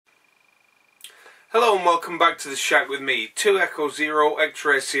Hello and welcome back to the shack with me, 2 Echo 0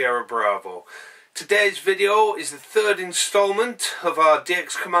 X-Ray Sierra Bravo. Today's video is the third installment of our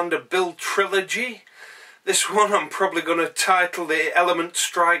DX Commander build trilogy. This one I'm probably going to title The Element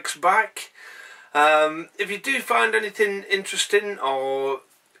Strikes Back. If you do find anything interesting or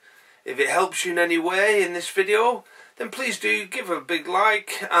if it helps you in any way in this video, then please do give a big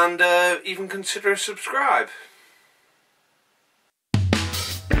like and even consider a subscribe.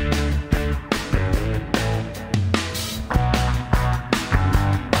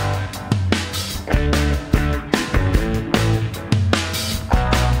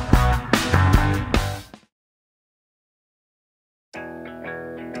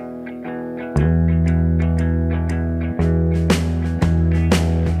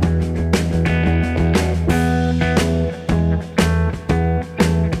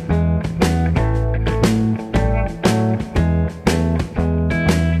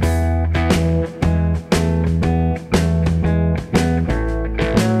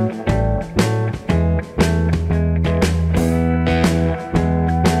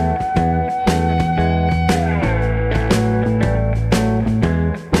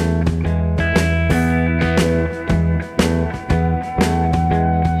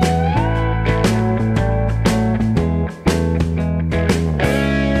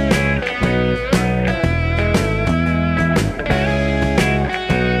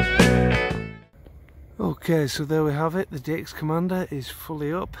 Okay, so there we have it, the DX Commander is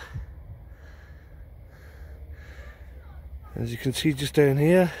fully up. As you can see just down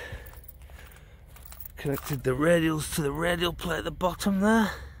here, connected the radials to the radial plate at the bottom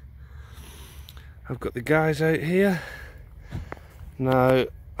there. I've got the guys out here. Now,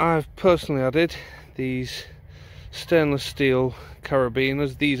 I've personally added these stainless steel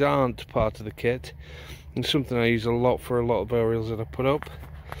carabiners. These aren't part of the kit, and something I use a lot for a lot of aerials that I put up.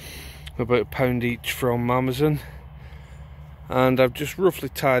 About £1 each from Amazon, and I've just roughly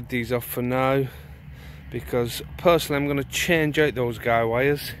tied these off for now because personally I'm going to change out those guy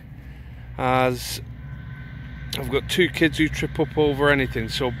wires, as I've got 2 kids who trip up over anything,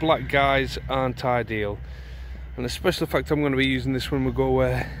 so black guys aren't ideal. And especially the fact I'm going to be using this when we go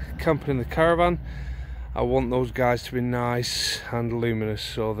camping in the caravan, I want those guys to be nice and luminous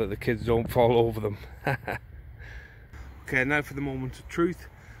so that the kids don't fall over them. Okay, now for the moment of truth.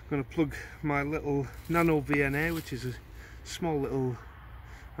 I'm going to plug my little nano VNA, which is a small little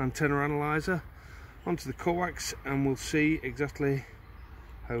antenna analyzer, onto the coax, and we'll see exactly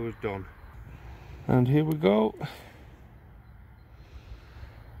how we've done. And here we go.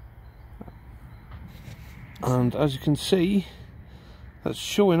 And as you can see, that's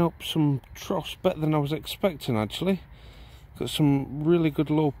showing up some troughs better than I was expecting actually. Got some really good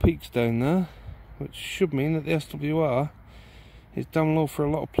low peaks down there, which should mean that the SWR is down low for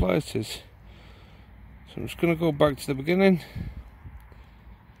a lot of places. So I'm just going to go back to the beginning.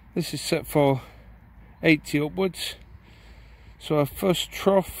 This is set for 80 upwards. So our first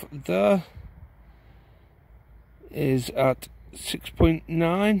trough there is at 6.9,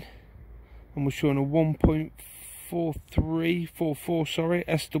 and we're showing a 1.44 sorry,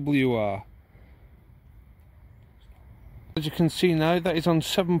 SWR. As you can see now, that is on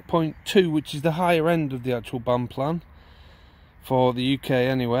 7.2, which is the higher end of the actual band plan. For the UK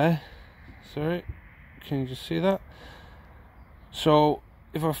anyway. Sorry, can you just see that? So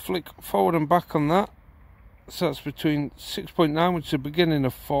if I flick forward and back on that, so that's between 6.9, which is the beginning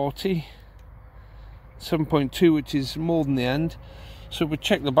of 40, 7.2, which is more than the end. So if we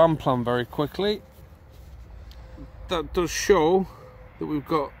check the band plan very quickly, that does show that we've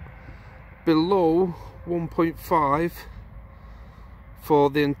got below 1.5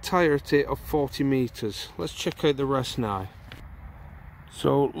 for the entirety of 40 meters. Let's check out the rest now.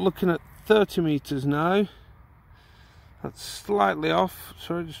 So looking at 30 meters now, that's slightly off.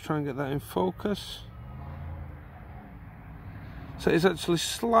 Sorry, just try and get that in focus. So it's actually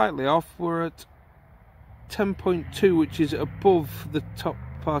slightly off. We're at 10.2, which is above the top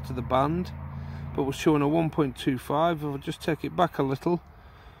part of the band, but we're showing a 1.25. If I just take it back a little,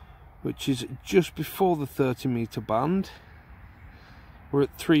 which is just before the 30 meter band, we're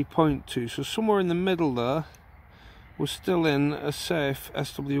at 3.2. So somewhere in the middle there, we're still in a safe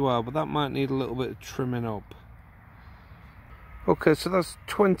SWR, but that might need a little bit of trimming up. Okay, so that's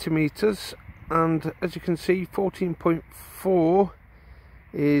 20 meters, and as you can see, 14.4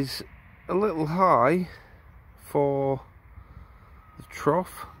 is a little high for the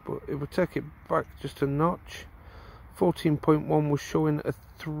trough, but if we take it back just a notch, 14.1 was showing a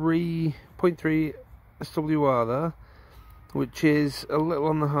 3.3 SWR there, which is a little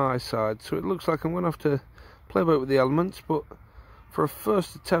on the high side. So it looks like I'm going to have to play about with the elements, but for a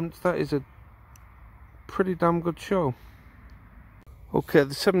first attempt that is a pretty damn good show. Okay,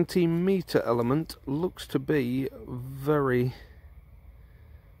 the 17 meter element looks to be very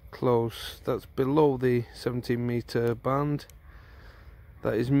close. That's below the 17 meter band.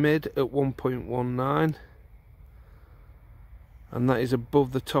 That is mid at 1.19, and that is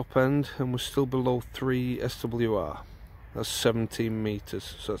above the top end, and we're still below 3 SWR. That's 17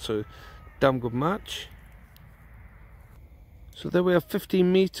 meters, so that's a damn good match. So there we have 15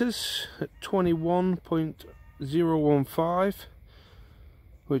 meters at 21.015,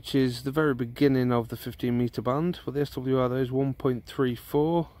 which is the very beginning of the 15 meter band. For the SWR, there is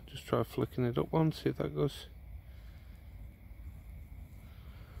 1.34. Just try flicking it up one, see if that goes.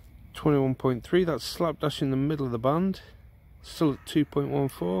 21.3, that's slapdash in the middle of the band, still at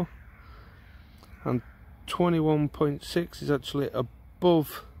 2.14, and 21.6 is actually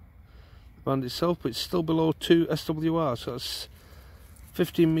above the band itself, but it's still below 2 SWR, so that's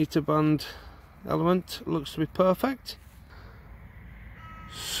 15 meter band element, looks to be perfect.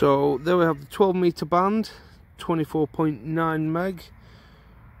 So there we have the 12 meter band, 24.9 meg,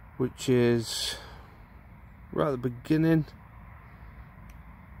 which is right at the beginning.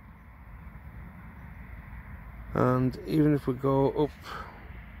 And even if we go up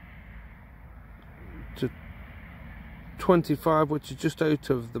to 25, which is just out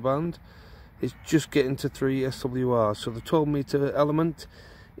of the band, it's just getting to 3 SWR, so the 12 meter element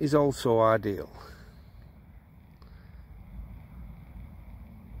is also ideal.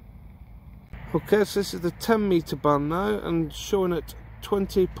 Okay, so this is the 10 meter band now, and showing at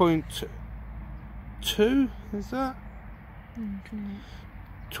 20.2, is that?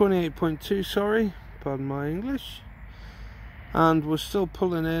 28.2, sorry. Pardon my English. And we're still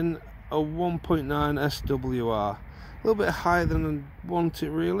pulling in a 1.9 SWR. A little bit higher than I want it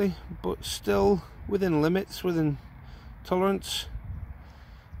really, but still within limits, within tolerance.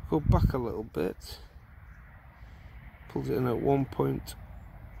 Go back a little bit. Pulls it in at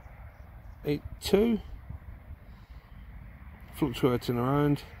 1.82. Fluctuating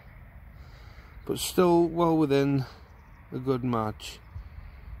around, but still well within a good match.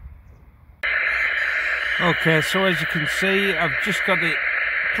 Okay, so as you can see, I've just got it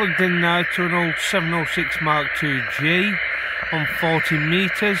plugged in now to an old 706 Mark II G on 40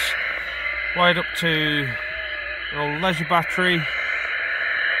 meters, wired up to an old leisure battery,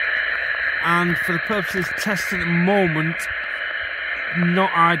 and for the purpose of this test at the moment,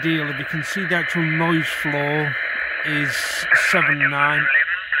 not ideal. If you can see, the actual noise floor is 7.9,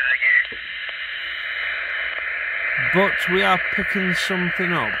 but we are picking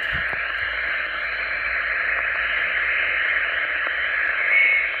something up.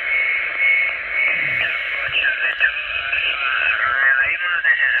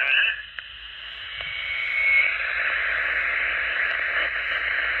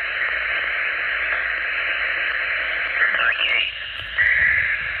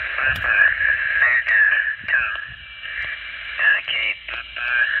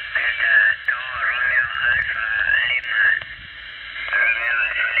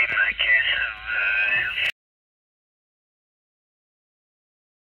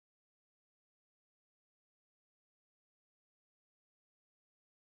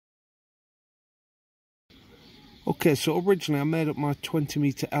 Okay, so originally I made up my 20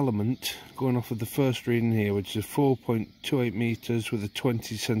 meter element going off of the first reading here, which is 4.28 meters with a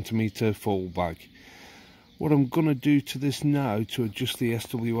 20 centimeter fallback. What I'm going to do to this now to adjust the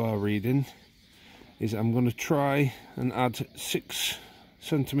SWR reading is I'm going to try and add 6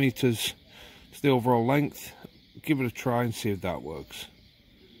 centimeters to the overall length, give it a try and see if that works.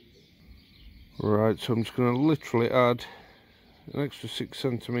 Right, so I'm just going to literally add an extra 6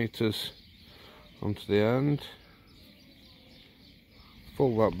 centimeters onto the end.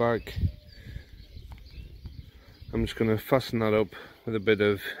 Fold that back. I'm just going to fasten that up with a bit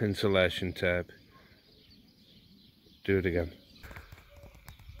of insulation tape. Do it again.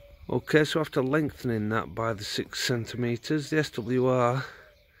 Okay, so after lengthening that by the 6 centimeters, the SWR is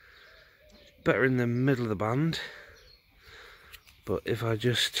better in the middle of the band. But if I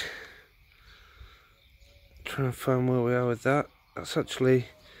just try and find where we are with that, that's actually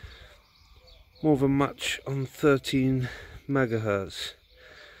more of a match on 13 megahertz.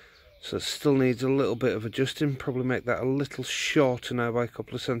 So it still needs a little bit of adjusting, probably make that a little shorter now by a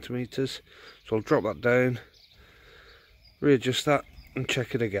couple of centimeters. So I'll drop that down, readjust that and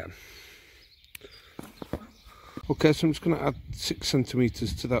check it again. Okay, so I'm just going to add 6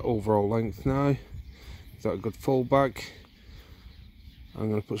 centimeters to that overall length now. Is that a good fallback? I'm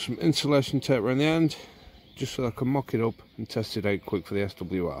going to put some insulation tape around the end, just so I can mock it up and test it out quick for the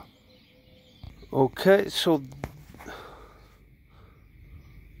SWR. Okay, so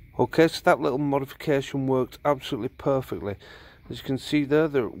Okay, so that little modification worked absolutely perfectly. As you can see there,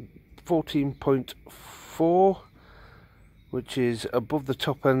 they're 14.4, which is above the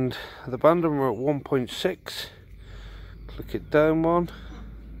top end of the band, and we're at 1.6. Click it down one.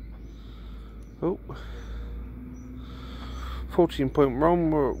 Oh.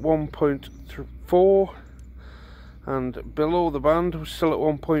 14.1, we're at 1.4, and below the band we're still at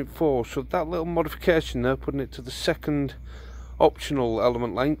 1.4. So that little modification there, putting it to the second optional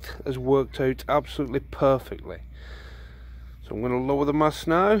element length, has worked out absolutely perfectly. So I'm going to lower the mast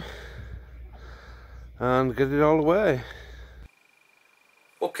now and get it all away.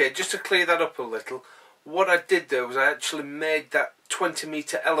 Okay, just to clear that up a little, what I did there was I actually made that 20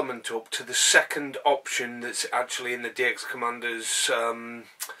 metre element up to the second option that's actually in the DX Commander's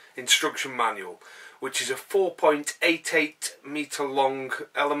instruction manual, which is a 4.88 metre long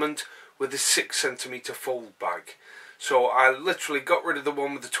element with a 6 centimetre fold bag. So I literally got rid of the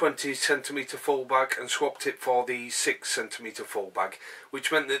one with the 20 centimetre fold bag and swapped it for the 6 centimetre fold bag,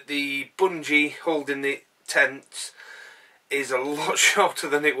 which meant that the bungee holding the tent is a lot shorter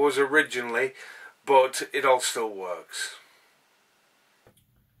than it was originally, but it all still works.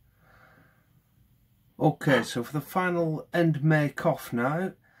 Okay, so for the final end make off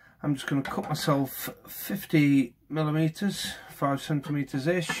now, I'm just going to cut myself 50 millimeters, 5 centimeters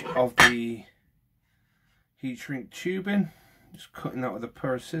ish of the heat shrink tubing. Just cutting that with a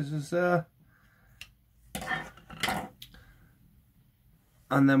pair of scissors there.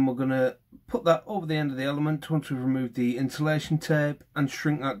 And then we're going to put that over the end of the element once we've removed the insulation tape and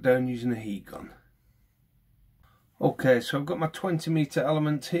shrink that down using a heat gun. Okay, so I've got my 20 metre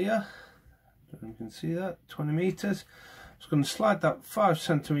element here. You can see that, 20 metres. I'm just going to slide that 5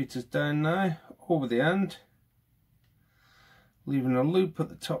 centimetres down now over the end, leaving a loop at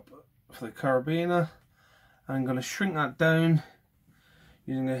the top for the carabiner. And I'm going to shrink that down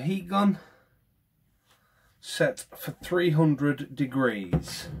using a heat gun set for 300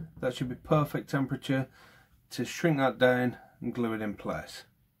 degrees. That should be perfect temperature to shrink that down and glue it in place.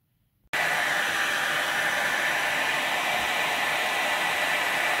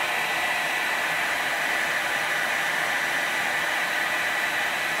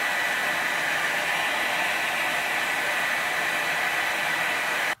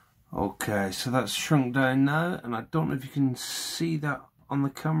 Okay, so that's shrunk down now, and I don't know if you can see that on the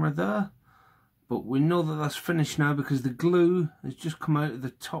camera there, but we know that that's finished now because the glue has just come out of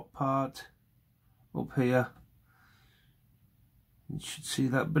the top part up here. You should see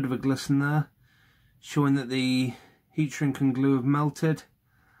that bit of a glisten there, showing that the heat shrink and glue have melted,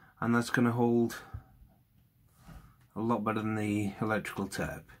 and that's going to hold a lot better than the electrical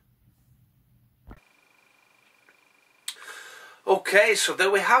tape. Okay, so there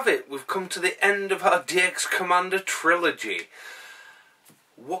we have it. We've come to the end of our DX Commander trilogy.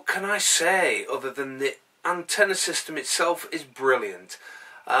 What can I say other than the antenna system itself is brilliant.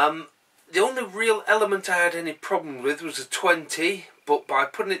 The only real element I had any problem with was the 20, but by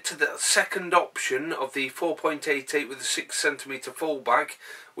putting it to the second option of the 4.88 with a 6 centimetre fallback,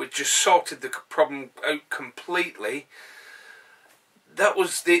 which just sorted the problem out completely, that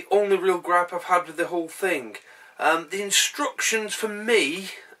was the only real gripe I've had with the whole thing. The instructions, for me,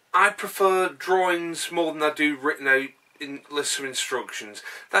 I prefer drawings more than I do written out in lists of instructions.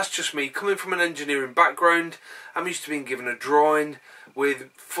 That's just me. Coming from an engineering background, I'm used to being given a drawing with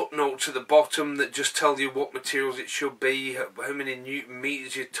footnotes at the bottom that just tell you what materials it should be, how many Newton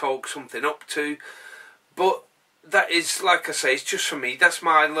meters you torque something up to. But that is, like I say, it's just for me. That's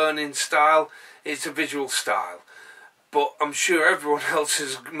my learning style. It's a visual style. But I'm sure everyone else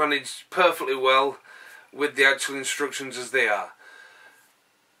has managed perfectly well with the actual instructions as they are.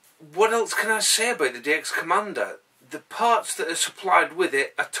 What else can I say about the DX Commander? The parts that are supplied with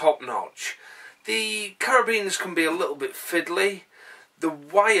it are top notch. The carabiners can be a little bit fiddly. The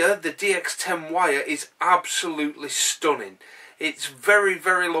wire, the DX10 wire, is absolutely stunning. It's very,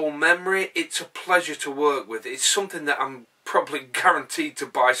 very low memory. It's a pleasure to work with. It's something that I'm probably guaranteed to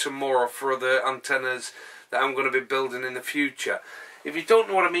buy some more of for other antennas that I'm going to be building in the future. If you don't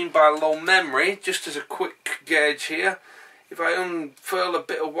know what I mean by low memory, just as a quick gauge here, if I unfurl a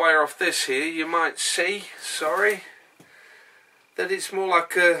bit of wire off this here, you might see, that it's more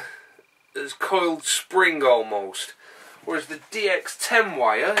like a coiled spring almost. Whereas the DX10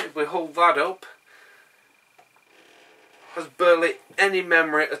 wire, if we hold that up, has barely any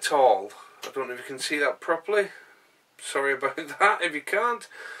memory at all. I don't know if you can see that properly. Sorry about that if you can't.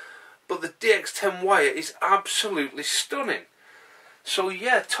 But the DX10 wire is absolutely stunning. So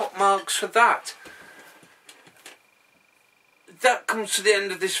yeah, top marks for that. That comes to the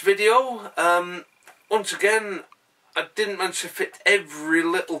end of this video. Once again, I didn't manage to fit every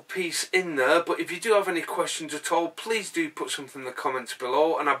little piece in there, but if you do have any questions at all, please do put something in the comments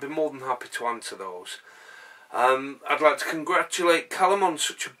below, and I'd be more than happy to answer those. I'd like to congratulate Callum on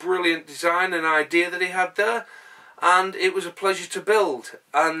such a brilliant design and idea that he had there, and it was a pleasure to build.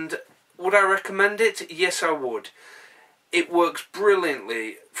 And would I recommend it? Yes, I would. It works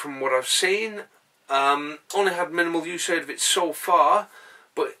brilliantly from what I've seen. Only had minimal use out of it so far,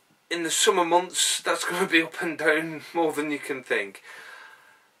 but in the summer months that's going to be up and down more than you can think.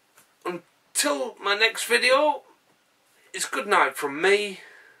 Until my next video, it's good night from me,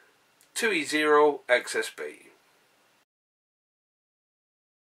 2E0XSB.